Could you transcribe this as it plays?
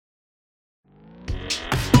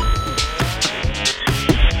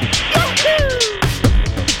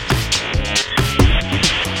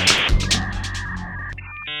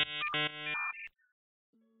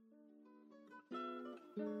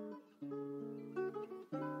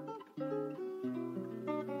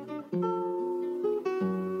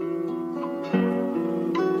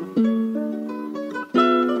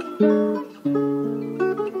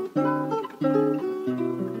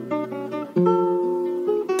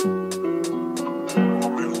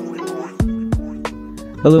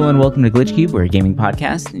Hello and welcome to Glitch Cube, we're a gaming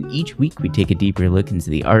podcast, and each week we take a deeper look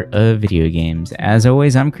into the art of video games. As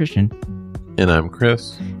always, I'm Christian. And I'm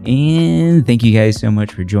Chris. And thank you guys so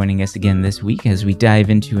much for joining us again this week as we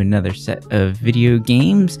dive into another set of video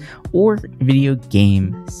games, or video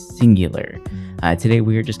game singular. Today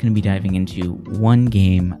we are just going to be diving into one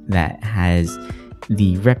game that has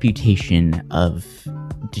the reputation of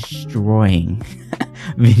destroying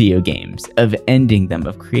video games, of ending them,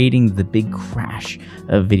 of creating the big crash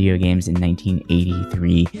of video games in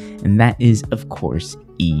 1983, and that is, of course,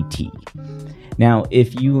 E.T. Now,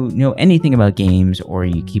 if you know anything about games or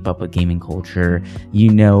you keep up with gaming culture, you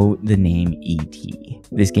know the name E.T.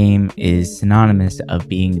 This game is synonymous of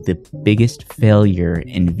being the biggest failure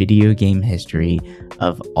in video game history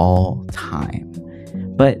of all time.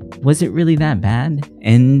 But was it really that bad?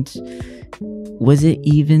 And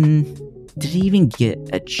did it even get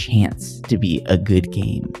a chance to be a good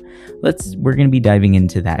game? We're going to be diving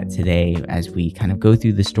into that today as we kind of go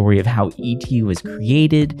through the story of how E.T. was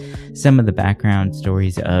created, some of the background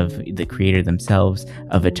stories of the creator themselves,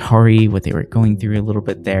 of Atari, what they were going through a little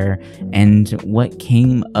bit there, and what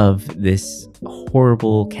came of this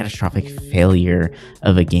horrible, catastrophic failure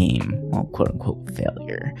of a game. Well, quote-unquote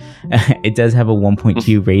failure. It does have a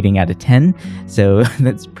 1.2 rating out of 10, so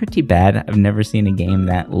that's pretty bad. I've never seen a game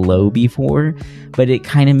that low before, but it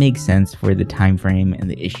kind of makes sense for the time frame and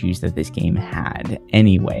the issues that this game had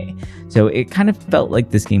anyway. So it kind of felt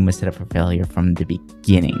like this game was set up for failure from the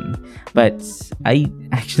beginning. But I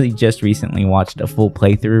actually just recently watched a full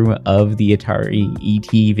playthrough of the Atari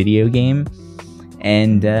E.T. video game,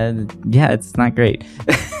 and it's not great.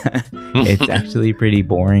 It's actually pretty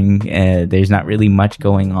boring. There's not really much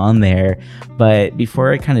going on there. But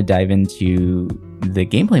before I kind of dive into the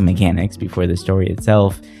gameplay mechanics, before the story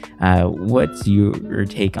itself, what's your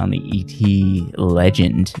take on the E.T.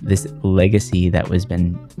 legend, this legacy that was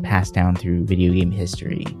been passed down through video game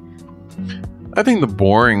history? I think the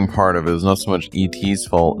boring part of it is not so much E.T.'s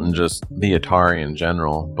fault and just the Atari in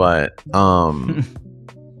general, but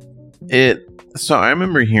So I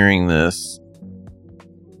remember hearing this,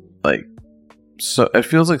 so it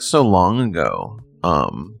feels like so long ago,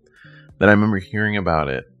 that I remember hearing about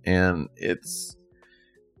it, and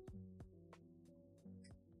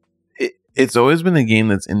it's always been a game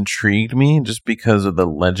that's intrigued me just because of the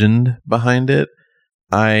legend behind it.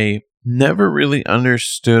 I never really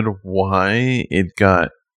understood why it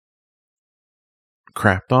got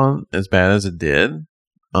crapped on as bad as it did.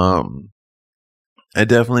 I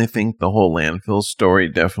definitely think the whole landfill story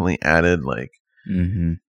definitely added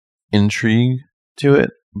intrigue to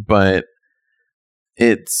it, but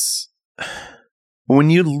when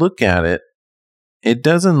you look at it, it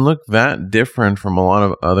doesn't look that different from a lot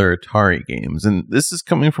of other Atari games. And this is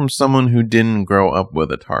coming from someone who didn't grow up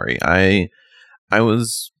with Atari. I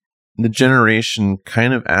was the generation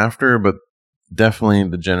kind of after, but definitely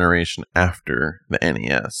the generation after the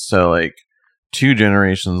NES. So 2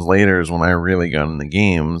 generations later is when I really got into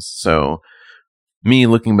games. So me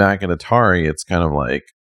looking back at Atari, it's kind of like,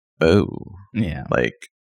 oh, yeah,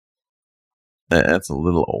 that's a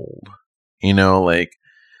little old.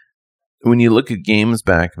 When you look at games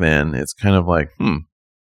back then, it's kind of like,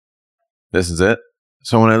 this is it.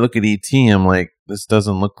 So when I look at E.T., I'm like, this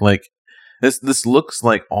doesn't look like this looks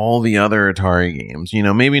like all the other Atari games.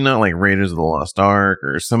 Maybe not like Raiders of the Lost Ark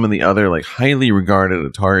or some of the other highly regarded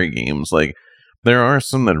Atari games. There are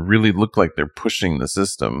some that really look like they're pushing the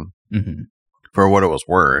system for what it was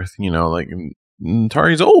worth.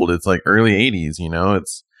 Atari's old. It's early 80s,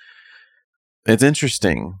 it's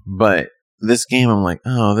interesting. But this game, I'm like,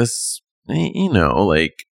 oh, this, by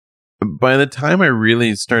the time I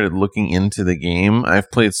really started looking into the game, I've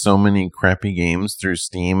played so many crappy games through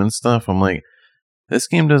Steam and stuff. I'm like, this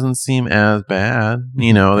game doesn't seem as bad.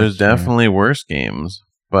 There's definitely worse games.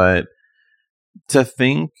 But to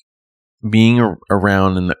think, being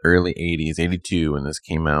around in the early 80s, 82 when this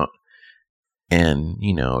came out, and,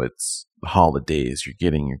 it's the holidays, you're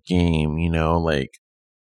getting your game,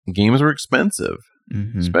 games were expensive,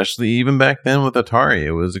 especially even back then with Atari,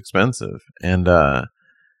 it was expensive. And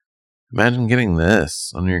imagine getting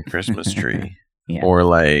this on your Christmas tree. Yeah. Or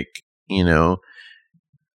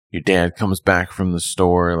your dad comes back from the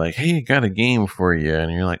store hey, I got a game for you,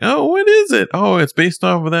 and you're like, oh, what is it? Oh, it's based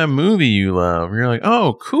off of that movie you love. You're like,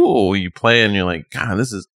 oh, cool. You play it and you're like, God,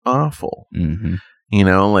 this is awful.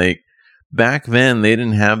 Back then they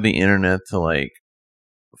didn't have the internet to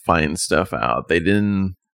find stuff out. They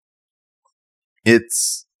didn't. It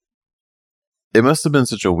must have been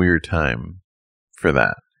such a weird time for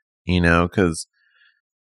that, because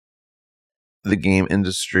the game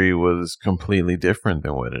industry was completely different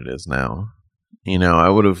than what it is now. I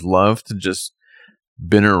would have loved to just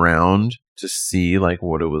been around to see like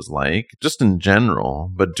what it was like just in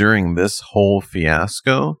general, but during this whole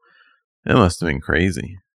fiasco, it must have been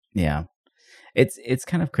crazy. Yeah. It's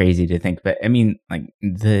kind of crazy to think, but I mean, like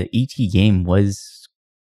the ET game was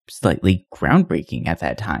slightly groundbreaking at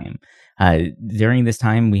that time. During this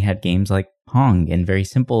time, we had games like Pong and very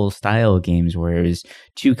simple style games where it was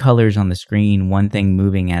two colors on the screen, one thing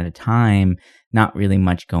moving at a time, not really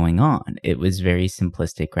much going on. It was very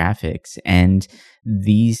simplistic graphics, and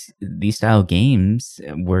these style games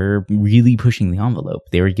were really pushing the envelope.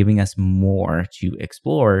 They were giving us more to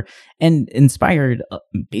explore and inspired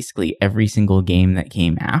basically every single game that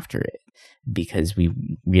came after it, because we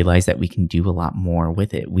realized that we can do a lot more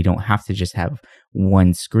with it. We don't have to just have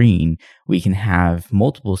one screen. We can have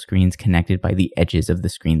multiple screens connected by the edges of the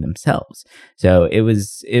screen themselves. So it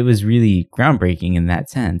was really groundbreaking in that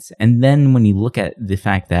sense. And then when you look at the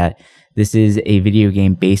fact that this is a video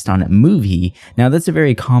game based on a movie, now that's a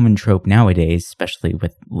very common trope nowadays, especially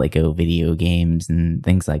with Lego video games and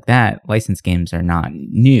things like that. Licensed games are not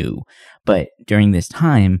new, but during this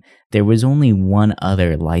time, there was only one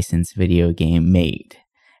other licensed video game made,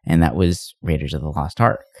 and that was Raiders of the Lost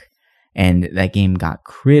Ark. And that game got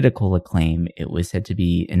critical acclaim. It was said to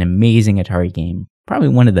be an amazing Atari game, probably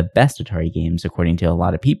one of the best Atari games, according to a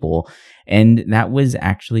lot of people. And that was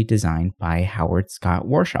actually designed by Howard Scott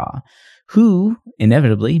Warshaw, who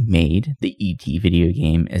inevitably made the E.T. video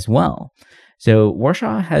game as well. So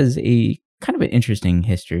Warshaw has a kind of an interesting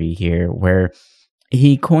history here where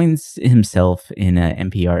he coins himself in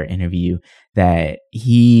an NPR interview that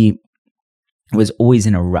he was always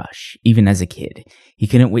in a rush, even as a kid. He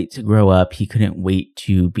couldn't wait to grow up. He couldn't wait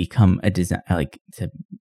to become to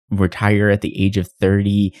retire at the age of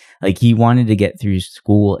 30. Like, he wanted to get through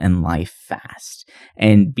school and life fast.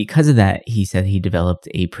 And because of that, he said he developed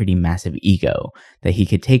a pretty massive ego that he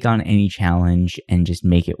could take on any challenge and just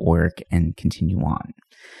make it work and continue on.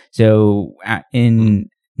 So in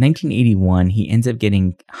 1981, he ends up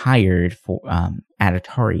getting hired for at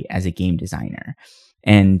Atari as a game designer.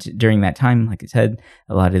 And during that time, like I said,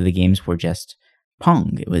 a lot of the games were just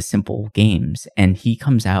Pong. It was simple games. And he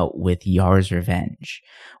comes out with Yar's Revenge,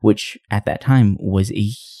 which at that time was a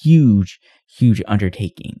huge, huge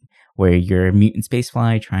undertaking, where you're a mutant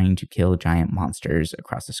spacefly trying to kill giant monsters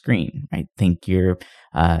across the screen, right? Think you're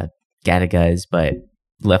Gatagas, but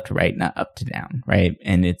left to right, not up to down, right?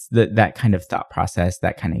 And it's that kind of thought process,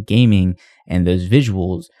 that kind of gaming, and those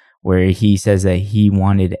visuals where he says that he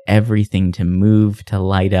wanted everything to move, to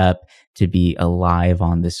light up, to be alive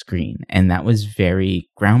on the screen. And that was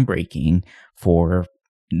very groundbreaking for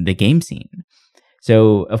the game scene.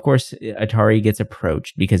 So, of course, Atari gets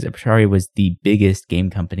approached because Atari was the biggest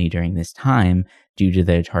game company during this time due to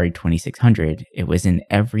the Atari 2600. It was in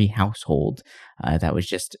every household. That was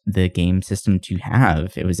just the game system to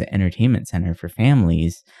have. It was an entertainment center for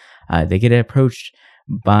families. They get approached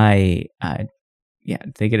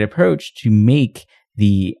to make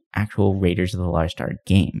the actual Raiders of the Lost Ark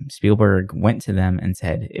game. Spielberg went to them and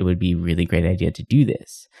said it would be a really great idea to do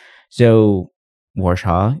this. So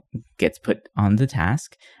Warshaw gets put on the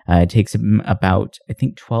task. It takes him about, I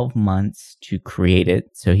think, 12 months to create it.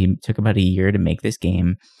 So he took about a year to make this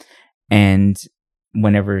game. And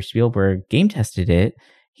whenever Spielberg game tested it,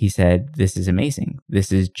 he said, "This is amazing.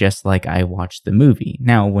 This is just like I watched the movie."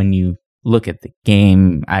 Now, when you look at the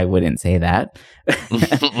game, I wouldn't say that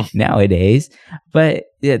nowadays. But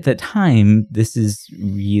at the time, this is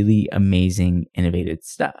really amazing, innovative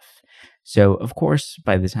stuff. So, of course,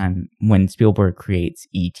 by the time when Spielberg creates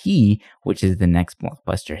E.T., which is the next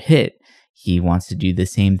blockbuster hit, he wants to do the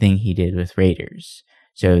same thing he did with Raiders.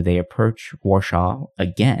 So they approach Warshaw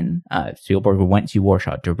again. Spielberg went to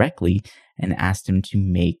Warshaw directly and asked him to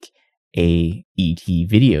make a E.T.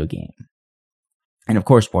 video game. And of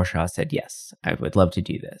course, Warshaw said, "Yes, I would love to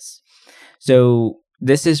do this." So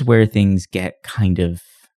this is where things get kind of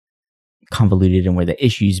convoluted and where the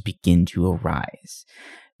issues begin to arise,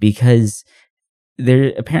 because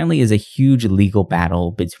there apparently is a huge legal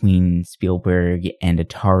battle between Spielberg and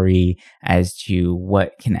Atari as to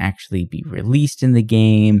what can actually be released in the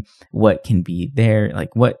game, what can be there,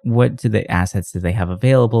 like what do the assets do they have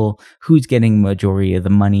available, who's getting majority of the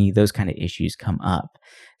money, those kind of issues come up.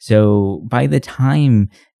 So by the time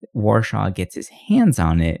Warshaw gets his hands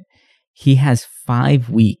on it, he has 5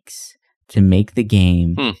 weeks to make the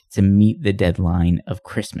game to meet the deadline of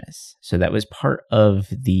Christmas. So that was part of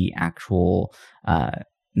the actual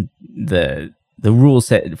the rule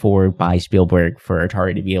set forward by Spielberg for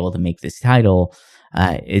Atari to be able to make this title,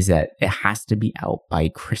 is that it has to be out by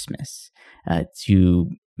Christmas to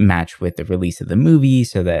match with the release of the movie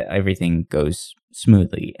so that everything goes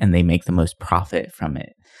smoothly and they make the most profit from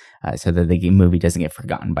it, so that the movie doesn't get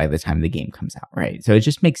forgotten by the time the game comes out, right? So it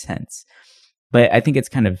just makes sense. But I think it's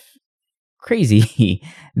kind of crazy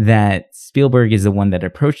that Spielberg is the one that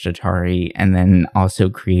approached Atari and then also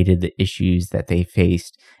created the issues that they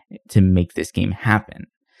faced to make this game happen.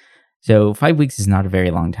 So 5 weeks is not a very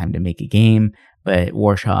long time to make a game, but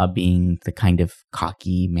Warshaw, being the kind of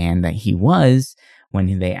cocky man that he was,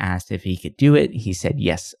 when they asked if he could do it, he said,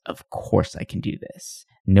 yes, of course I can do this.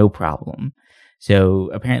 No problem. So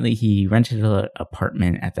apparently he rented an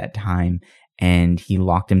apartment at that time and he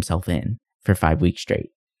locked himself in for 5 weeks straight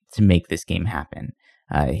to make this game happen.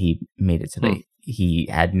 He made it so that he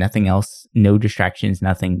had nothing else, no distractions,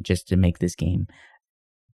 nothing, just to make this game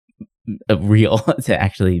real, to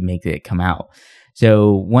actually make it come out.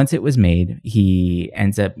 So once it was made, he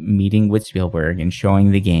ends up meeting with Spielberg and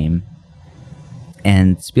showing the game.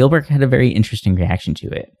 And Spielberg had a very interesting reaction to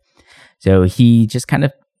it. So he just kind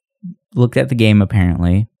of looked at the game,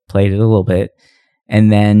 apparently, played it a little bit,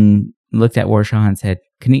 and then looked at Warshaw and said,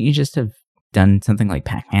 couldn't you just have done something like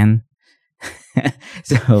Pac-Man?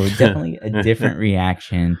 So definitely a different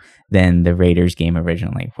reaction than the Raiders game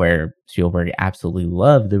originally, where Spielberg absolutely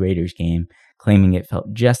loved the Raiders game, claiming it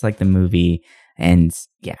felt just like the movie. And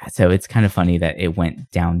yeah, so it's kind of funny that it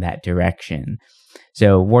went down that direction.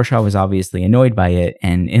 So Warshaw was obviously annoyed by it.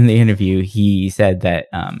 And in the interview, he said that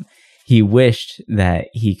he wished that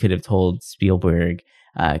he could have told Spielberg,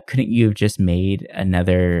 couldn't you have just made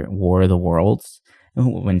another War of the Worlds,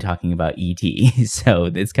 when talking about E.T. So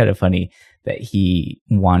it's kind of funny that he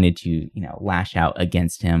wanted to, lash out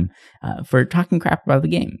against him for talking crap about the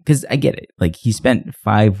game. Because I get it. Like, he spent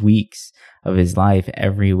 5 weeks of his life,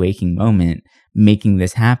 every waking moment, making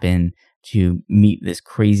this happen to meet this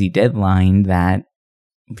crazy deadline that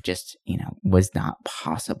just, was not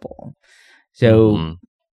possible. So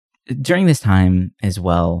during this time as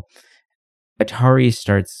well, Atari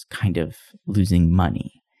starts kind of losing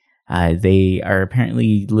money. They are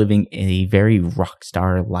apparently living a very rock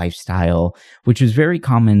star lifestyle, which was very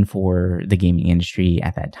common for the gaming industry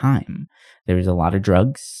at that time. There was a lot of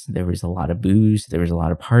drugs, there was a lot of booze, there was a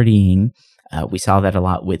lot of partying. We saw that a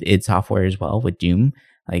lot with id Software as well, with Doom.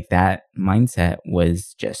 Like, that mindset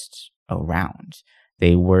was just around.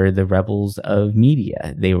 They were the rebels of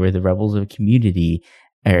media. They were the rebels of community,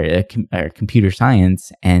 or computer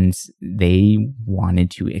science, and they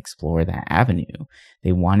wanted to explore that avenue.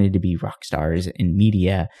 They wanted to be rock stars in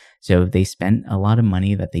media, so they spent a lot of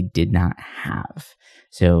money that they did not have.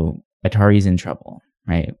 So Atari's in trouble,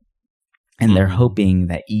 right? And they're hoping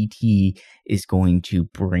that E.T. is going to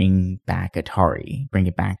bring back Atari, bring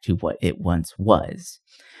it back to what it once was.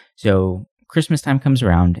 So Christmas time comes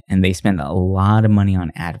around, and they spend a lot of money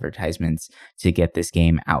on advertisements to get this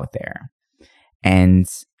game out there. And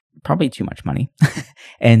probably too much money.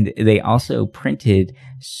 And they also printed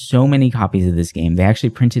so many copies of this game. They actually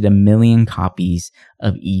printed 1 million copies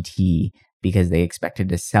of E.T. because they expected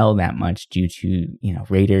to sell that much due to,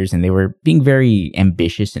 Raiders. And they were being very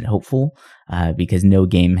ambitious and hopeful because no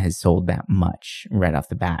game has sold that much right off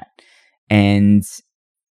the bat. And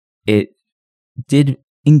it did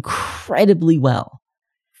incredibly well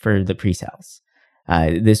for the pre-sales.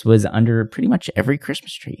 This was under pretty much every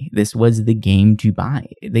Christmas tree. This was the game to buy.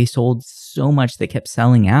 They sold so much, they kept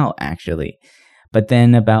selling out, actually. But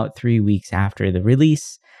then about 3 weeks after the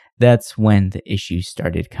release, that's when the issues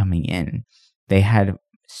started coming in. They had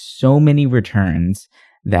so many returns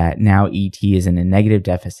that now E.T. is in a negative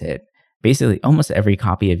deficit. Basically, almost every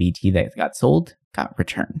copy of E.T. that got sold got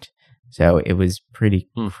returned. So it was pretty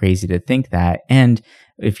crazy to think that. And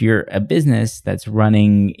if you're a business that's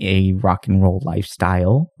running a rock and roll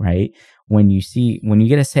lifestyle, right? When you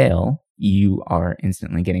get a sale, you are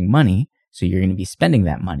instantly getting money. So you're going to be spending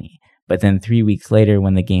that money. But then 3 weeks later,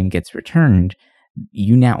 when the game gets returned,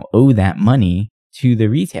 you now owe that money to the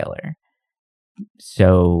retailer.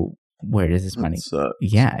 So where does this money?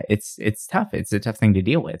 Yeah, it's tough. It's a tough thing to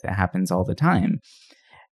deal with. It happens all the time.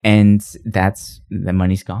 And the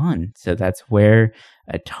money's gone. So that's where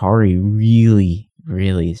Atari really,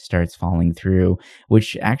 really starts falling through,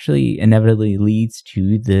 which actually inevitably leads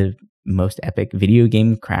to the most epic video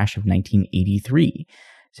game crash of 1983.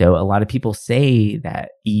 So a lot of people say that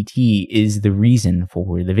E.T. is the reason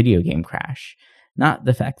for the video game crash. Not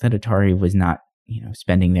the fact that Atari was not,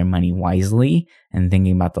 spending their money wisely and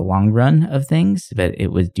thinking about the long run of things, but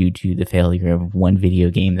it was due to the failure of one video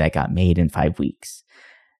game that got made in 5 weeks.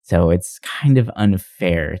 So it's kind of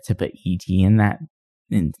unfair to put E.T. in that,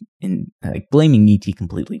 in like blaming E.T.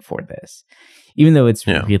 completely for this, even though it's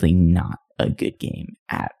really not a good game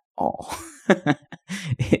at all.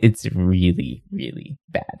 It's really, really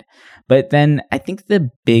bad. But then I think the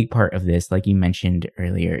big part of this, like you mentioned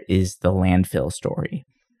earlier, is the landfill story.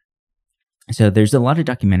 So there's a lot of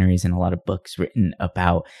documentaries and a lot of books written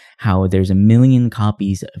about how there's 1 million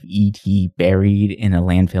copies of E.T. buried in a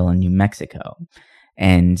landfill in New Mexico.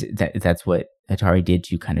 And that's what Atari did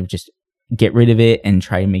to kind of just get rid of it and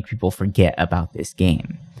try to make people forget about this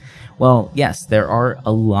game. Well, yes, there are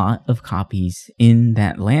a lot of copies in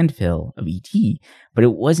that landfill of E.T., but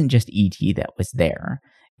it wasn't just E.T. that was there.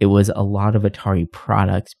 It was a lot of Atari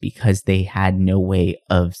products because they had no way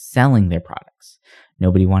of selling their products.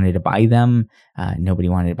 Nobody wanted to buy them. Nobody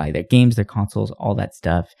wanted to buy their games, their consoles, all that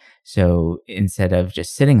stuff. So instead of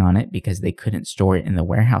just sitting on it because they couldn't store it in the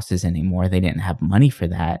warehouses anymore, they didn't have money for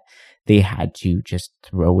that. They had to just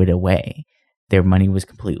throw it away. Their money was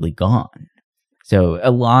completely gone. So a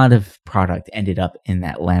lot of product ended up in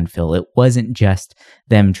that landfill. It wasn't just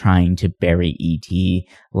them trying to bury E.T.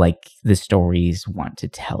 like the stories want to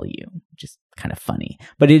tell you. Just kind of funny.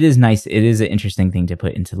 But it is nice. It is an interesting thing to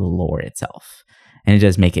put into the lore itself. And it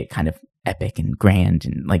does make it kind of epic and grand,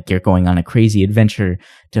 and like you're going on a crazy adventure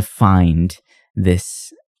to find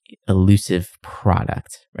this elusive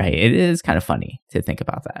product, right? It is kind of funny to think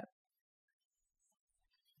about that.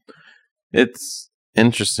 It's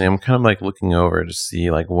interesting. I'm kind of like looking over to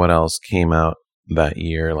see like what else came out that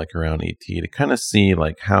year, like around E.T., to kind of see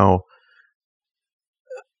like how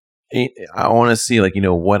I want to see like,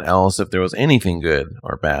 what else, if there was anything good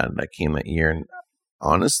or bad that came that year. And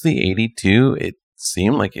honestly, 82, it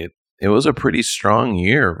seemed like it was a pretty strong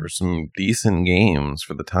year for some decent games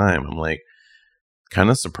for the time. I'm like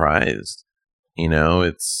kind of surprised.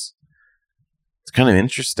 It's kind of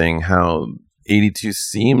interesting how 82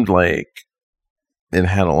 seemed like it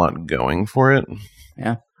had a lot going for it.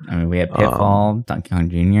 Yeah. I mean, we had Pitfall, Donkey Kong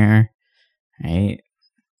Jr., right?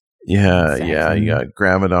 Yeah, yeah. You got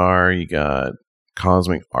Gravidar, you got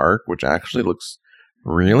Cosmic Arc, which actually looks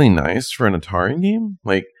really nice for an Atari game.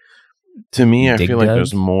 Like, to me, I feel like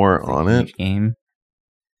there's more on it. Game.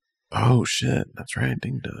 Oh, shit. That's right.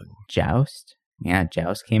 Dig Dug. Joust. Yeah,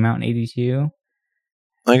 Joust came out in 82.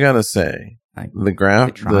 I gotta say, like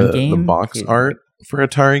the box art for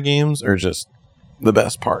Atari games are just the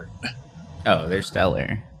best part. Oh, they're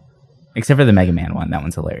stellar. Except for the Mega Man one. That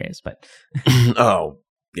one's hilarious, but... Oh,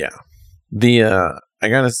 yeah. I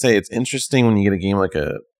gotta say, it's interesting when you get a game like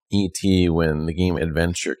a E.T. when the game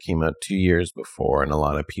Adventure came out 2 years before, and a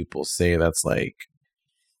lot of people say that's like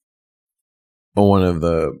one of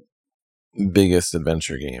the biggest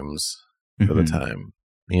adventure games for the time.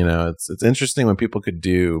 It's interesting what people could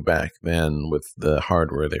do back then with the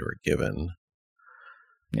hardware they were given.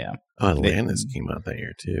 Yeah. Oh, Atlantis came out that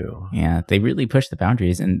year too. Yeah, they really pushed the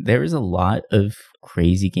boundaries, and there was a lot of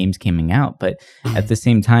crazy games coming out. But at the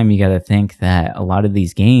same time, you got to think that a lot of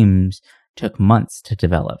these games took months to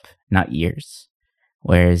develop, not years.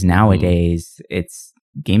 Whereas nowadays,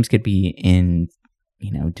 games could be in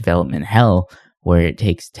development hell where it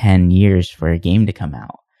takes 10 years for a game to come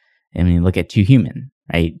out. I mean, look at Too Human,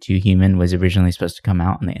 right? Too Human was originally supposed to come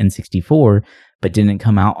out on the N64, but didn't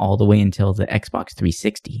come out all the way until the Xbox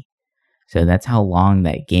 360. So that's how long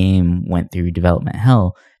that game went through development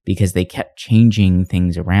hell, because they kept changing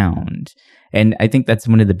things around. And I think that's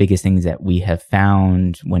one of the biggest things that we have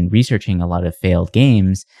found when researching a lot of failed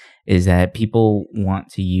games is that people want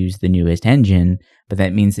to use the newest engine, but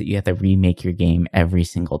that means that you have to remake your game every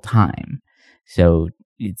single time. So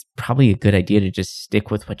it's probably a good idea to just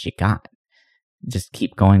stick with what you got. Just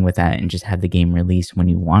keep going with that and just have the game released when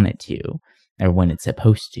you want it to, or when it's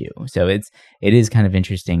supposed to. So it is kind of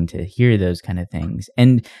interesting to hear those kind of things,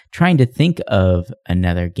 and trying to think of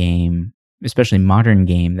another game, especially modern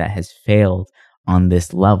game, that has failed on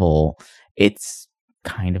this level. It's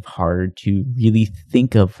kind of hard to really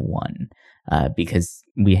think of one because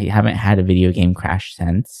we haven't had a video game crash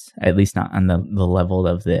since, at least not on the level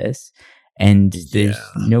of this. And there's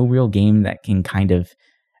no real game that can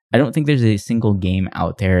I don't think there's a single game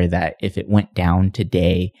out there that if it went down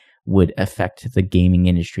today would affect the gaming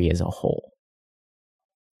industry as a whole.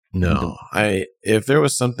 No, if there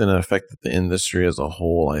was something that affected the industry as a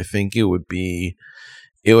whole, I think it would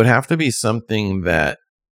have to be something that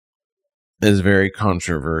is very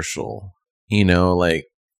controversial. Like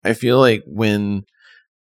I feel like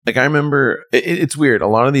I remember it's weird. A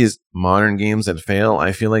lot of these modern games that fail,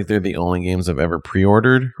 I feel like they're the only games I've ever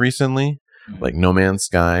pre-ordered recently. Like No Man's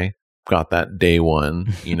Sky, got that day one,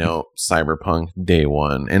 Cyberpunk day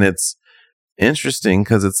one. And it's interesting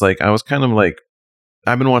because it's like, I was kind of like,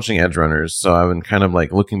 I've been watching Edge Runners, so I've been kind of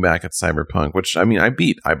like looking back at Cyberpunk, which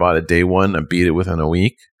I bought it day one. I beat it within a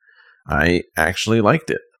week. I actually liked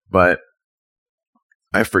it. but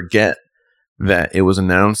I forget that it was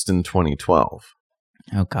announced in 2012.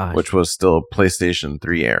 Oh gosh. Which was still PlayStation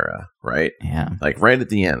 3 era, right? Yeah. Like right at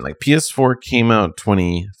the end. Like PS4 came out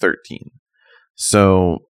 2013.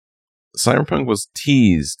 So Cyberpunk was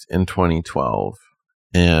teased in 2012,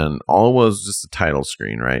 and all it was just a title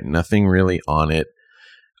screen, right? Nothing really on it.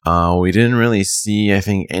 We didn't really see, I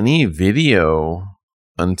think, any video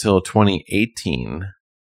until 2018.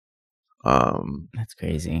 That's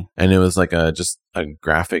crazy. And it was like just a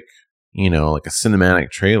graphic, like a cinematic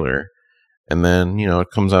trailer. And then,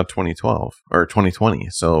 it comes out 2012 or 2020.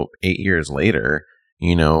 So 8 years later,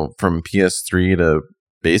 from PS3 to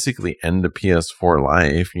basically end of PS4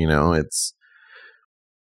 life,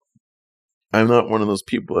 I'm not one of those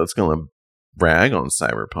people that's going to brag on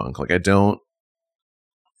Cyberpunk. Like, I don't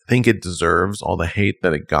think it deserves all the hate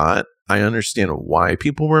that it got. I understand why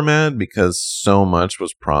people were mad, because so much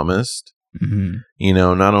was promised. Mm-hmm.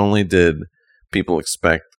 Not only did people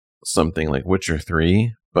expect something like Witcher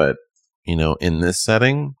 3, but in this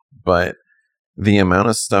setting, but the amount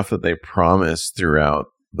of stuff that they promised throughout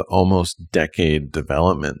the almost decade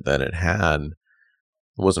development that it had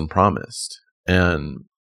wasn't promised. And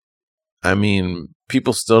I mean,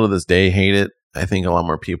 people still to this day hate it. I think a lot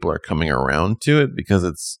more people are coming around to it because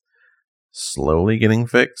it's slowly getting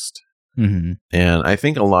fixed. Mm-hmm. And I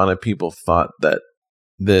think a lot of people thought that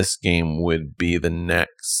this game would be the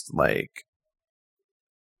next, like,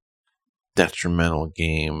 detrimental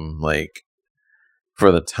game, like,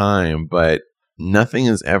 for the time, but nothing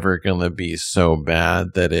is ever going to be so bad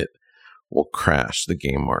that it will crash the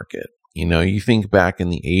game market. You think back in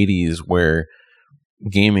the 80s where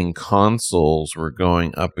gaming consoles were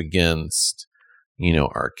going up against,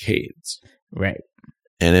 arcades. Right.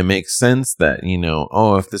 And it makes sense that,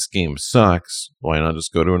 if this game sucks, why not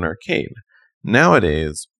just go to an arcade?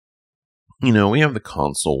 Nowadays, we have the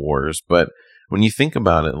console wars, but when you think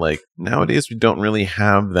about it, like, nowadays we don't really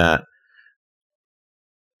have that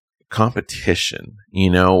competition.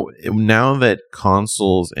 Now that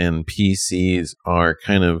consoles and PCs are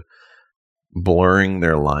kind of blurring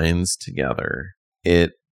their lines together,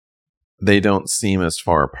 they don't seem as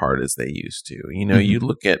far apart as they used to. Mm-hmm. You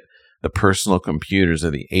look at the personal computers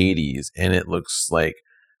of the 80s and it looks like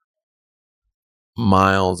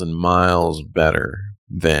miles and miles better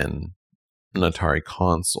than an Atari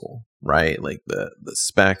console, right? Like the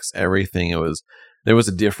specs, everything, there was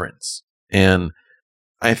a difference. And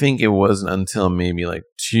I think it wasn't until maybe like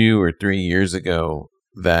 2 or 3 years ago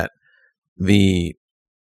that the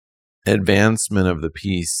advancement of the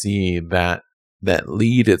PC, that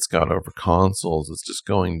lead it's got over consoles, is just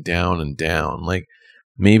going down and down. Like,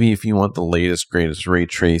 maybe if you want the latest, greatest ray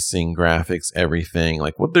tracing, graphics, everything,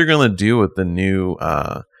 like what they're going to do with the new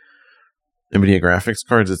NVIDIA graphics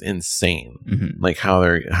cards is insane. Mm-hmm. Like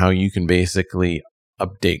how you can basically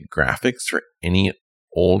update graphics for any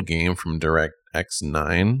old game from DirectX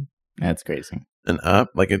 9. That's crazy. And up.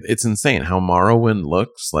 Like, it's insane how Morrowind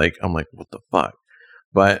looks. Like, I'm like, what the fuck?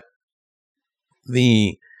 But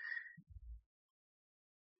we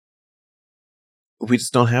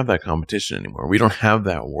just don't have that competition anymore. We don't have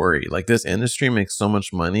that worry. Like, this industry makes so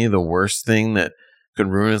much money. The worst thing that could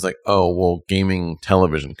ruin is like, oh, well, gaming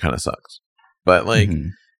television kind of sucks. But like,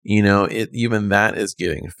 Mm-hmm. Even that is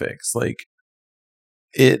getting fixed. Like,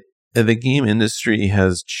 the game industry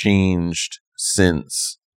has changed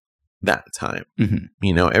since that time.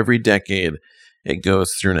 Mm-hmm. Every decade it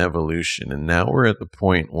goes through an evolution, and now we're at the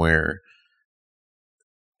point where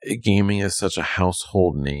gaming is such a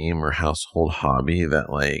household name or household hobby that,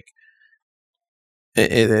 like,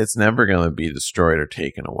 it's never going to be destroyed or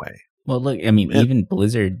taken away. Well, look, I mean, even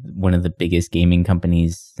Blizzard, one of the biggest gaming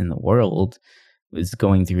companies in the world, was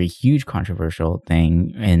going through a huge controversial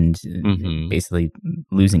thing and basically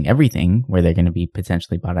losing everything, where they're going to be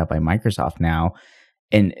potentially bought out by Microsoft now.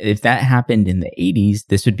 And if that happened in the 80s,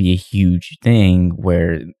 this would be a huge thing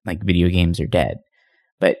where, like, video games are dead.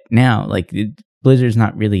 But now, like, Blizzard's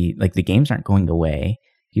not really, like, the games aren't going away.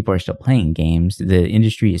 People are still playing games. The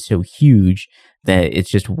industry is so huge that it's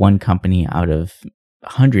just one company out of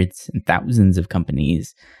hundreds and thousands of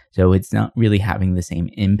companies. So it's not really having the same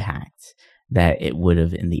impact that it would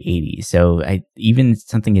have in the 80s. So even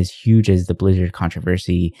something as huge as the Blizzard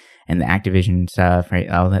controversy and the Activision stuff, right?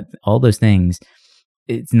 All those things,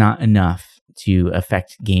 it's not enough to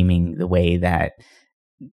affect gaming the way that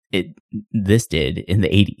this did in the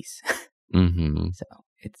 80s. Mm-hmm. So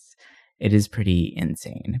it is pretty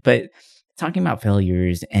insane. But talking about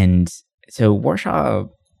failures, and so Warshaw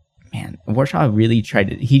really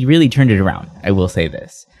turned it around. I will say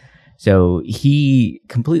this. So he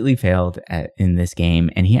completely failed in this game,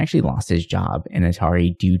 and he actually lost his job in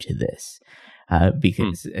Atari due to this,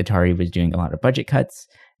 because Atari was doing a lot of budget cuts.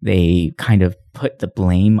 They kind of put the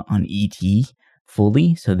blame on E.T.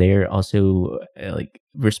 fully, so they're also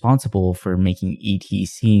responsible for making E.T.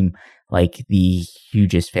 seem like the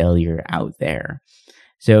hugest failure out there.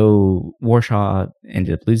 So Warshaw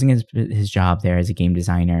ended up losing his job there as a game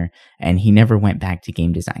designer, and he never went back to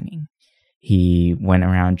game designing. He went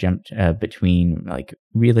around, jumped between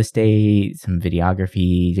real estate, some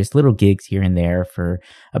videography, just little gigs here and there for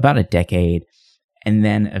about a decade. And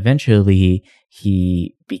then eventually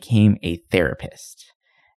he became a therapist.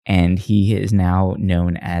 And he is now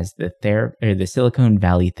known as the Silicon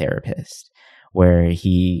Valley Therapist, where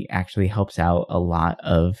he actually helps out a lot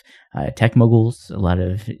of tech moguls, a lot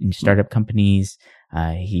of startup companies.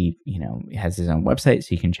 He has his own website,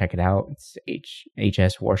 so you can check it out. It's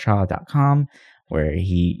hswarshaw.com, where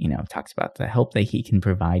he talks about the help that he can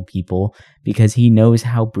provide people, because he knows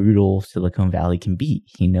how brutal Silicon Valley can be.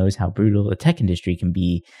 He knows how brutal the tech industry can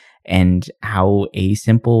be, and how a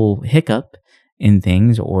simple hiccup in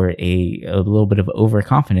things or a little bit of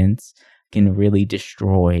overconfidence can really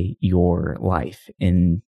destroy your life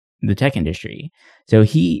in the tech industry. So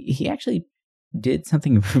he actually did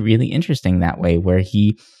something really interesting that way, where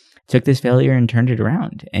he took this failure and turned it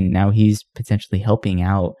around. And now he's potentially helping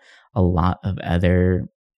out a lot of other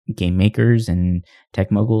game makers and tech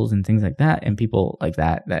moguls and things like that, and people like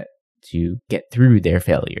that to get through their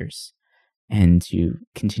failures and to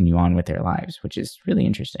continue on with their lives, which is really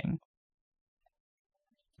interesting.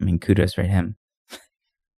 I mean, kudos for him.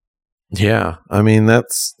 Yeah, I mean,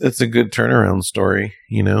 it's a good turnaround story,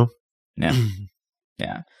 Yeah.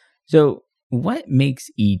 Yeah. So what makes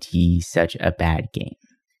E.T. such a bad game?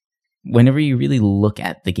 Whenever you really look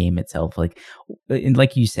at the game itself, like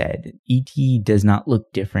you said, E.T. does not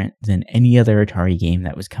look different than any other Atari game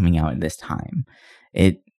that was coming out at this time.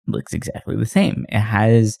 It looks exactly the same. It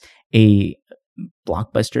has a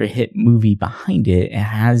blockbuster hit movie behind it. It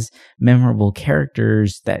has memorable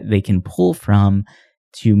characters that they can pull from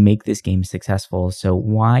to make this game successful. So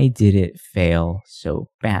why did it fail so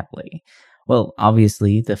badly? Well,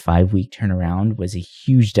 obviously, the 5-week turnaround was a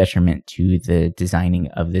huge detriment to the designing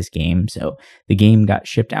of this game. So the game got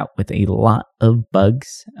shipped out with a lot of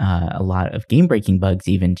bugs, a lot of game-breaking bugs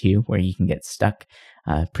even too, where you can get stuck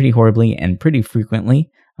pretty horribly and pretty frequently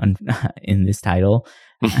in this title.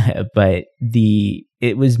 But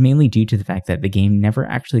it was mainly due to the fact that the game never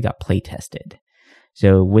actually got play tested.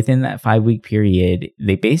 So within that 5-week period,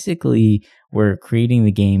 they basically were creating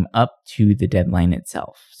the game up to the deadline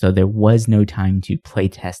itself. So there was no time to play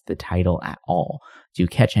test the title at all to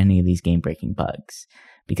catch any of these game-breaking bugs,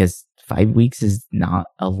 because 5 weeks is not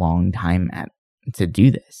a long time to do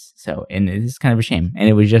this. So, and it is kind of a shame. And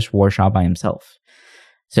it was just Warshaw by himself.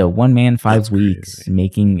 So one man, 5 weeks,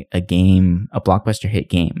 making a game, a blockbuster hit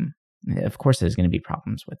game. Of course, there's going to be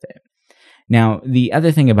problems with it. Now, the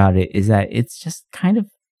other thing about it is that it's just kind of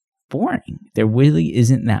boring. There really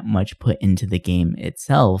isn't that much put into the game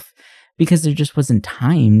itself, because there just wasn't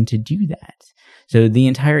time to do that. So the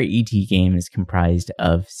entire E.T. game is comprised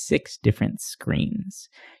of 6 different screens.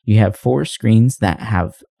 You have 4 screens that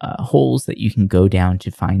have holes that you can go down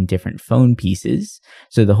to find different phone pieces.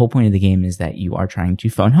 So the whole point of the game is that you are trying to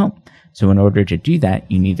phone home. So in order to do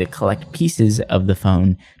that, you need to collect pieces of the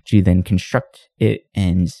phone to then construct it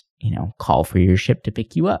and, call for your ship to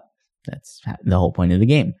pick you up. That's the whole point of the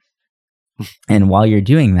game. And while you're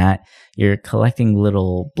doing that, you're collecting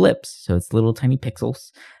little blips. So it's little tiny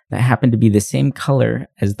pixels that happen to be the same color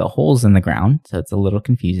as the holes in the ground. So it's a little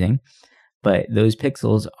confusing. But those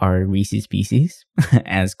pixels are Reese's Pieces,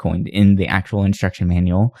 as coined in the actual instruction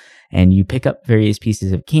manual. And you pick up various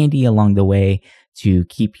pieces of candy along the way to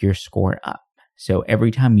keep your score up. So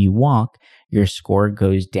every time you walk, your score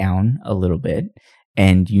goes down a little bit.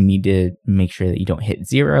 And you need to make sure that you don't hit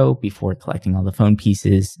 0 before collecting all the phone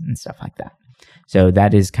pieces and stuff like that. So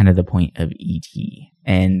that is kind of the point of E.T.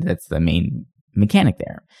 And that's the main mechanic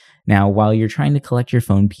there. Now, while you're trying to collect your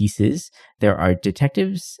phone pieces, there are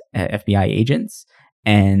detectives, FBI agents,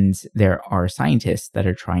 and there are scientists that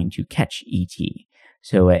are trying to catch E.T.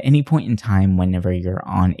 So at any point in time, whenever you're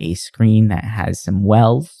on a screen that has some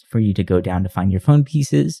wells for you to go down to find your phone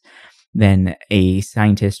pieces, then a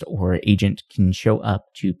scientist or agent can show up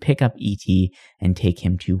to pick up E.T. and take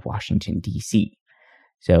him to Washington, D.C.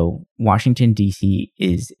 So Washington, D.C.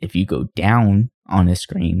 is, if you go down on a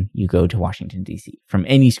screen, you go to Washington, D.C. from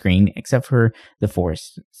any screen except for the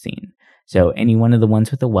forest scene. So any one of the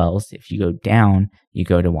ones with the wells, if you go down, you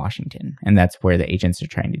go to Washington. And that's where the agents are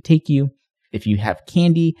trying to take you. If you have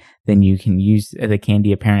candy, then you can use the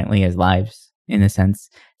candy apparently as lives, in a sense,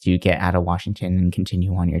 to get out of Washington and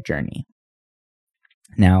continue on your journey.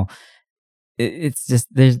 Now, it's just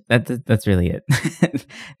that's really it.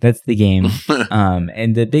 That's the game.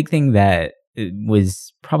 And the big thing that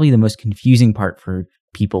was probably the most confusing part for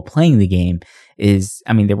people playing the game is,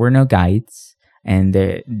 I mean, there were no guides, and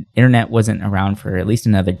the internet wasn't around for at least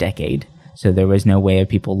another decade. So there was no way of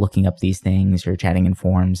people looking up these things or chatting in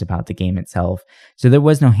forums about the game itself. So there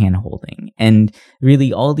was no hand-holding. And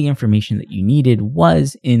really all the information that you needed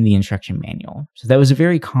was in the instruction manual. So that was a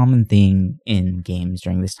very common thing in games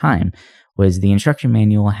during this time, was the instruction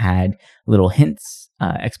manual had little hints,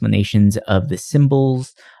 explanations of the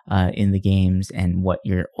symbols in the games and what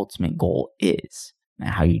your ultimate goal is,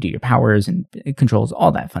 how you do your powers and controls,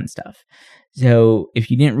 all that fun stuff. So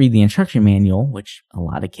if you didn't read the instruction manual, which a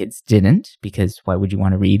lot of kids didn't, because why would you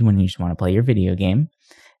want to read when you just want to play your video game?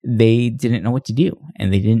 They didn't know what to do,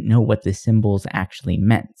 and they didn't know what the symbols actually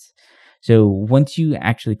meant. So once you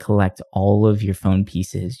actually collect all of your phone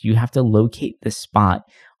pieces, you have to locate the spot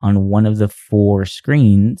on one of the 4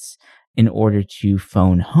 screens in order to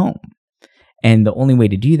phone home. And the only way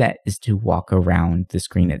to do that is to walk around the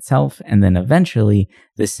screen itself, and then eventually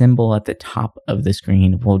the symbol at the top of the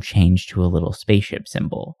screen will change to a little spaceship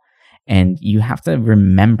symbol. And you have to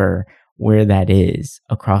remember where that is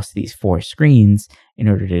across these 4 screens in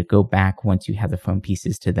order to go back once you have the phone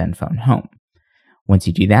pieces to then phone home. Once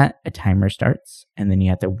you do that, a timer starts, and then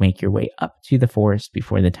you have to make your way up to the forest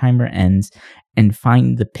before the timer ends and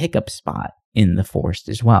find the pickup spot in the forest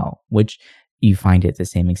as well, which you find it the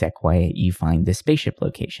same exact way you find the spaceship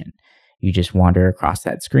location. You just wander across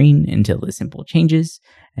that screen until the symbol changes,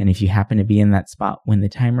 and if you happen to be in that spot when the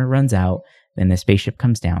timer runs out, then the spaceship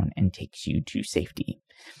comes down and takes you to safety.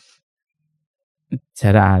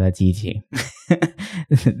 Ta-da, that's E.T.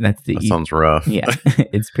 That sounds rough. Yeah,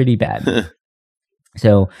 it's pretty bad.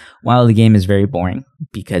 So while the game is very boring,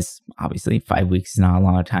 because obviously 5 weeks is not a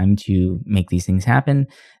long time to make these things happen,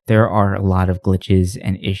 there are a lot of glitches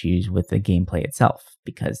and issues with the gameplay itself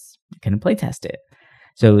because you couldn't playtest it.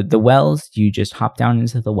 So the wells, you just hop down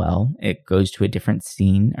into the well. It goes to a different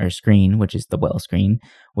scene or screen, which is the well screen,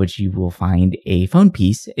 which you will find a phone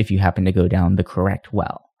piece if you happen to go down the correct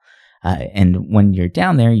well. And when you're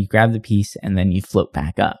down there, you grab the piece and then you float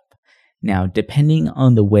back up. Now, depending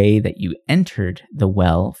on the way that you entered the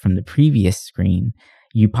well from the previous screen,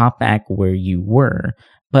 you pop back where you were,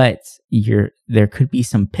 but there could be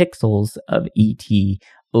some pixels of ET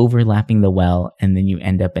overlapping the well, and then you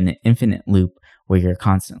end up in an infinite loop where you're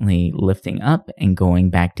constantly lifting up and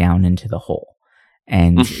going back down into the hole.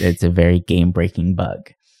 And it's a very game-breaking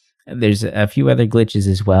bug. There's a few other glitches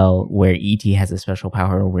as well where ET has a special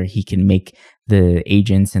power where he can make the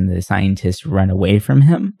agents and the scientists run away from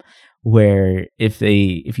him, where if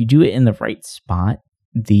you do it in the right spot,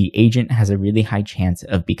 the agent has a really high chance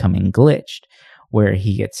of becoming glitched, where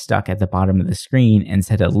he gets stuck at the bottom of the screen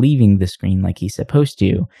instead of leaving the screen like he's supposed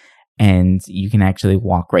to, and you can actually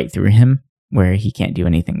walk right through him where he can't do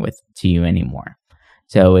anything to you anymore.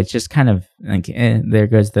 So it's just kind of like, there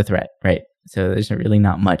goes the threat, right? So there's really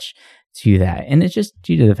not much to that. And it's just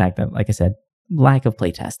due to the fact that, like I said, lack of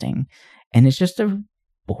playtesting. And it's just a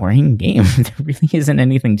boring game. There really isn't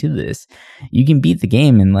anything to this. You can beat the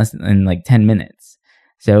game in less than like 10 minutes.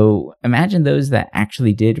 So imagine those that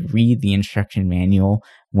actually did read the instruction manual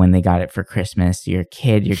when they got it for Christmas. You're a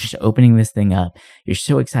kid, you're just opening this thing up. You're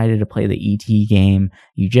so excited to play the ET game.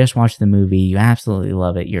 You just watched the movie. You absolutely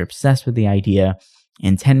love it. You're obsessed with the idea.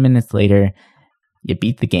 And 10 minutes later, you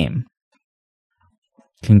beat the game.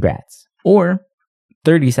 Congrats. Or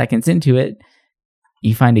 30 seconds into it,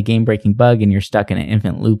 you find a game-breaking bug and you're stuck in an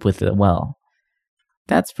infinite loop with the well.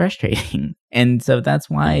 That's frustrating. And so that's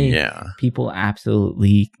why people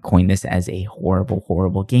absolutely coin this as a horrible,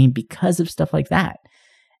 horrible game because of stuff like that.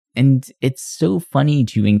 And it's so funny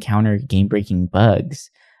to encounter game-breaking bugs.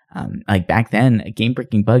 Like back then, a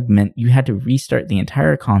game-breaking bug meant you had to restart the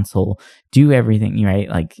entire console, do everything, right?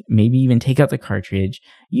 Like maybe even take out the cartridge.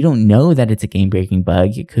 You don't know that it's a game-breaking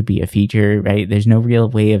bug. It could be a feature, right? There's no real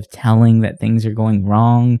way of telling that things are going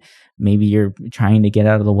wrong. Maybe you're trying to get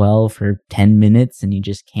out of the well for 10 minutes and you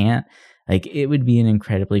just can't. Like it would be an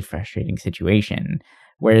incredibly frustrating situation.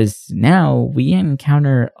 Whereas now we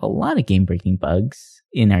encounter a lot of game-breaking bugs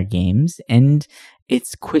in our games and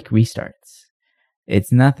it's quick restarts.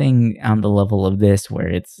 It's nothing on the level of this where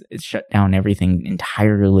it's shut down everything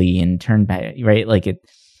entirely and turned back, right? Like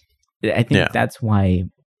I think that's why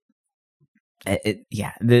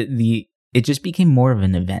it just became more of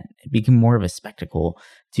an event. It became more of a spectacle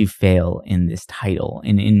to fail in this title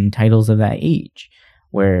and in titles of that age,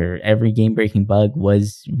 where every game-breaking bug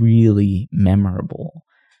was really memorable.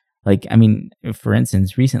 Like, I mean, for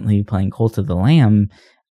instance, recently playing Cult of the Lamb,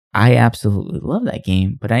 I absolutely love that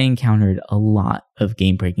game, but I encountered a lot of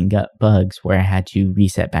game-breaking bugs where I had to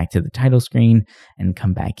reset back to the title screen and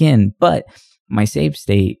come back in, but my save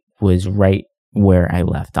state was right where I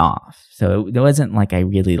left off. So it wasn't like I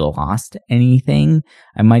really lost anything.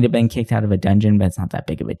 I might have been kicked out of a dungeon, but it's not that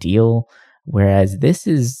big of a deal. Whereas this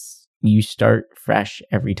is, you start fresh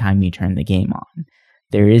every time you turn the game on.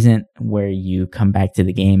 There isn't where you come back to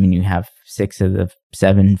the game and you have 6 of the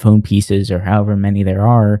 7 phone pieces or however many there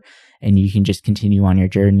are, and you can just continue on your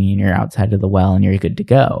journey and you're outside of the well and you're good to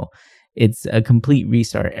go. It's a complete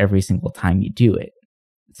restart every single time you do it.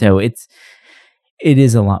 So it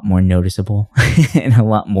is a lot more noticeable and a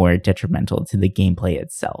lot more detrimental to the gameplay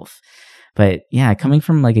itself. But yeah, coming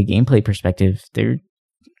from like a gameplay perspective,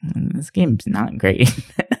 this game's not great.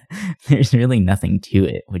 There's really nothing to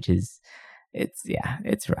it, which is,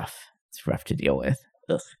 it's rough. It's rough to deal with.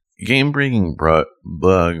 Ugh. Game breaking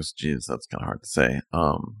bugs, geez, that's kind of hard to say.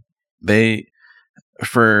 They,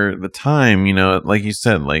 for the time, like you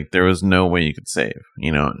said, like there was no way you could save.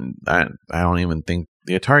 I don't even think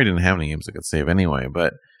the Atari didn't have any games that could save anyway.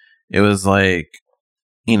 But it was like,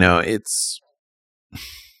 it's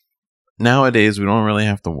nowadays we don't really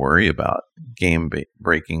have to worry about game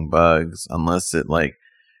breaking bugs unless it like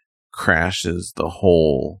crashes the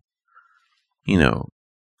whole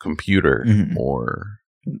computer or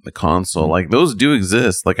the console. Like those do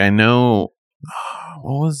exist. Like I know,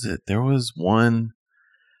 what was it? There was one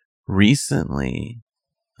recently,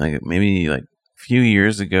 like maybe like a few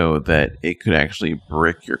years ago, that it could actually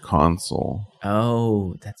brick your console.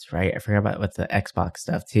 Oh, that's right. I forgot about with the Xbox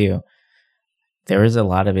stuff too. There was a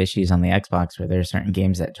lot of issues on the Xbox where there are certain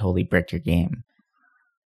games that totally bricked your game.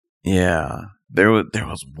 Yeah. There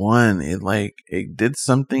was one, it did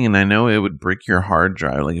something, and I know it would brick your hard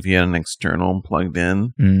drive. Like if you had an external plugged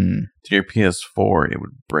in to your PS4, it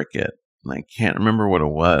would brick it. And I can't remember what it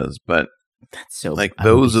was, but that's so like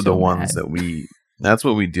those are the ones that that's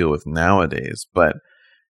what we deal with nowadays. But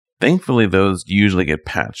thankfully, those usually get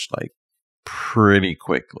patched like pretty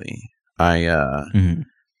quickly. I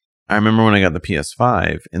remember when I got the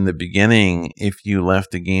PS5 in the beginning, if you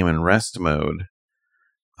left a game in rest mode,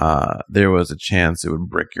 there was a chance it would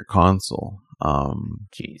brick your console.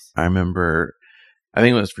 Jeez. I remember, I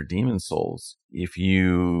think it was for Demon's Souls. If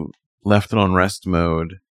you left it on rest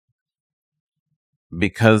mode,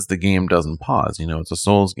 because the game doesn't pause, it's a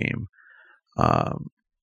Souls game.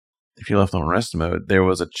 If you left on rest mode, there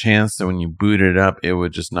was a chance that when you booted it up, it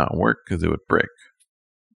would just not work because it would brick.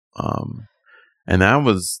 And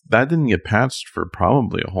that didn't get patched for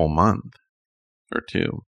probably a whole month or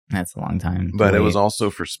two. That's a long time. But it was also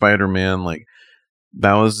for Spider-Man. Like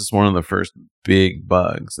that was just one of the first big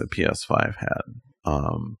bugs that PS5 had.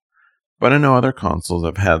 But I know other consoles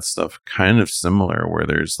have had stuff kind of similar where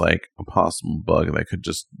there's like a possible bug that could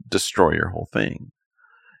just destroy your whole thing.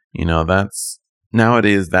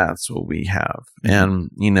 Nowadays that's what we have. And,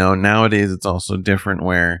 nowadays it's also different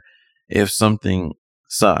where if something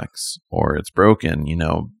sucks or it's broken,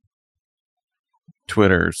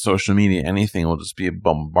 Twitter, social media, anything will just be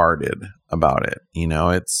bombarded about it.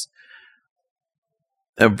 It's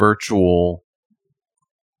a virtual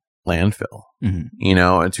landfill,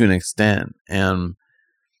 to an extent. And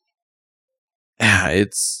yeah,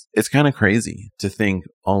 it's kind of crazy to think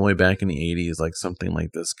all the way back in the 80s, like something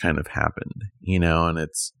like this kind of happened, and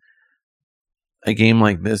it's a game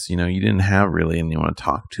like this, you didn't have really anyone to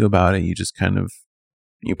talk to about it. You just kind of,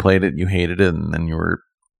 you played it, you hated it, and then you were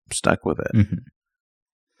stuck with it.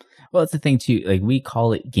 Well, it's the thing too, like we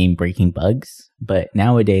call it game-breaking bugs, but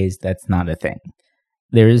nowadays that's not a thing.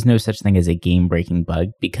 There is no such thing as a game-breaking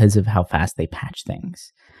bug because of how fast they patch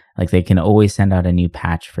things. Like they can always send out a new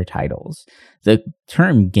patch for titles. The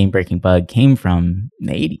term game-breaking bug came from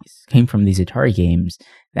the 80s, came from these Atari games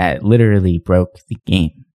that literally broke the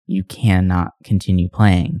game. You cannot continue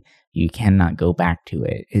playing. You cannot go back to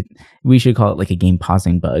it. We should call it like a game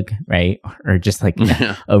pausing bug, right? Or just like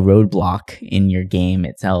a roadblock in your game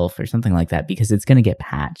itself or something like that, because it's going to get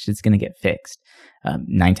patched. It's going to get fixed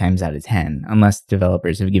 9 times out of 10, unless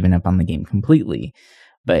developers have given up on the game completely.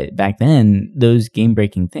 But back then, those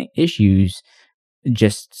game-breaking issues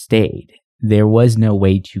just stayed. There was no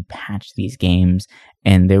way to patch these games,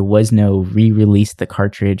 and there was no re-release the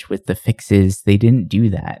cartridge with the fixes. They didn't do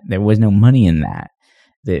that. There was no money in that.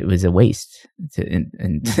 It was a waste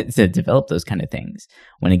to develop those kind of things.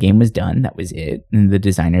 When a game was done, that was it, and the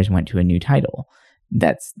designers went to a new title.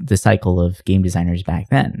 That's the cycle of game designers back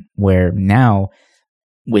then, where now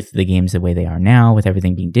with the games the way they are now, with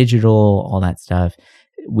everything being digital, all that stuff,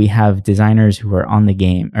 we have designers who are on the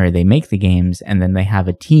game, or they make the games, and then they have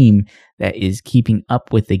a team that is keeping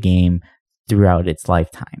up with the game throughout its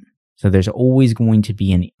lifetime. So there's always going to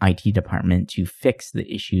be an IT department to fix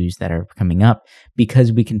the issues that are coming up,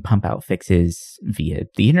 because we can pump out fixes via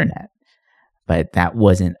the internet. But that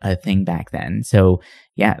wasn't a thing back then. So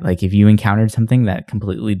yeah, like if you encountered something that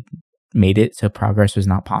completely made it so progress was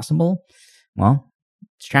not possible, well,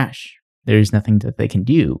 it's trash. There's nothing that they can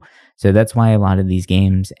do. So that's why a lot of these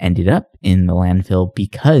games ended up in the landfill,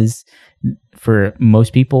 because for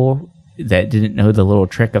most people that didn't know the little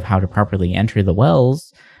trick of how to properly enter the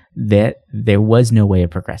wells, that there was no way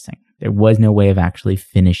of progressing. There was no way of actually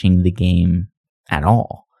finishing the game at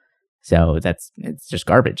all. So it's just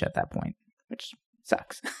garbage at that point, which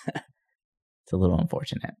sucks. It's a little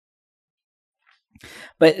unfortunate.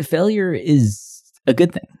 But failure is a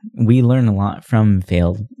good thing. We learn a lot from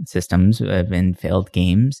failed systems and failed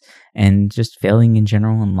games, and just failing in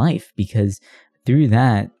general in life, because through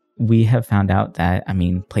that, we have found out that,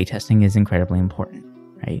 playtesting is incredibly important,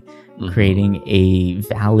 right? Mm-hmm. Creating a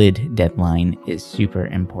valid deadline is super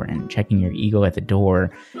important. Checking your ego at the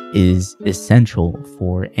door is essential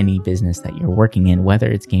for any business that you're working in,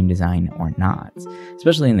 whether it's game design or not,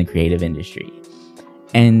 especially in the creative industry.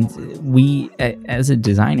 And we, as a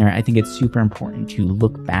designer, I think it's super important to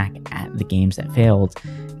look back at the games that failed,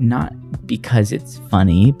 not because it's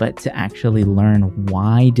funny, but to actually learn,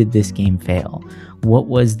 why did this game fail? What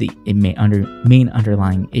was the main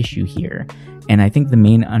underlying issue here? And I think the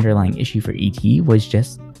main underlying issue for ET was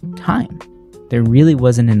just time. There really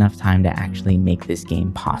wasn't enough time to actually make this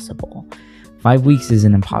game possible. 5 weeks is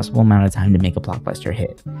an impossible amount of time to make a blockbuster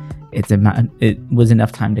hit. It was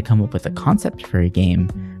enough time to come up with a concept for a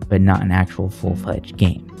game, but not an actual full-fledged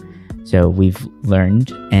game. So we've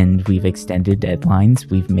learned and we've extended deadlines.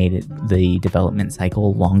 We've made the development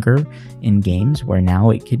cycle longer in games, where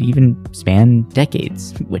now it could even span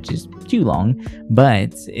decades, which is too long,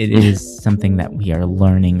 but it is something that we are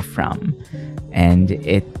learning from. And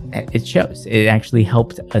it shows. It actually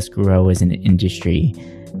helped us grow as an industry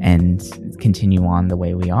and continue on the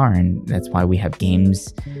way we are. And that's why we have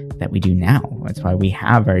games that we do now. That's why we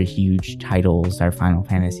have our huge titles, our Final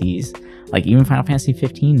Fantasies. Like even Final Fantasy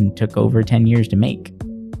 15 took over 10 years to make.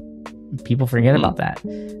 People forget about that.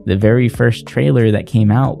 The very first trailer that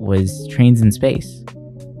came out was Trains in Space.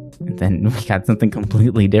 And then we got something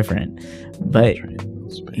completely different. But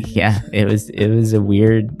yeah, it was a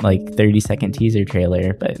weird 30-second teaser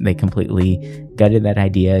trailer, but they completely gutted that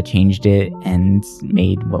idea, changed it, and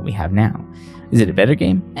made what we have now. Is it a better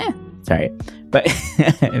game? Sorry. But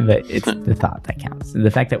it's the thought that counts.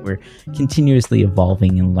 The fact that we're continuously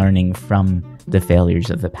evolving and learning from the failures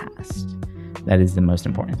of the past. That is the most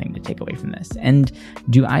important thing to take away from this. And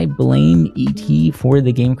do I blame E.T. for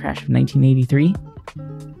the game crash of 1983?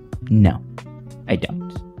 No, I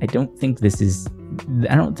don't. I don't think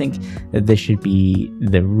that this should be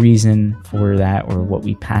the reason for that, or what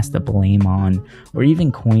we pass the blame on, or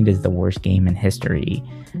even coined as the worst game in history.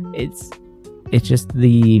 It's just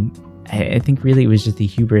I think really it was just the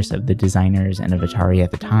hubris of the designers and of Atari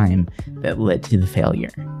at the time that led to the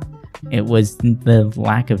failure. It was the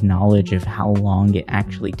lack of knowledge of how long it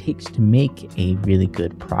actually takes to make a really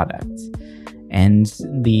good product. And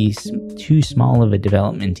the too small of a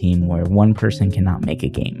development team where one person cannot make a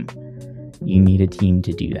game. You need a team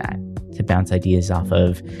to do that, to bounce ideas off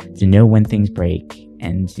of, to know when things break,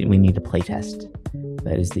 and we need a playtest.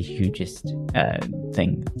 That is the hugest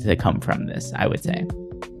thing to come from this, I would say.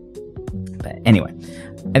 But anyway,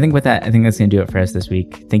 I think that's going to do it for us this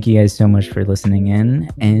week. Thank you guys so much for listening in,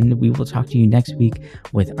 and we will talk to you next week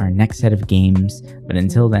with our next set of games. But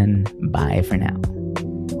until then, bye for now.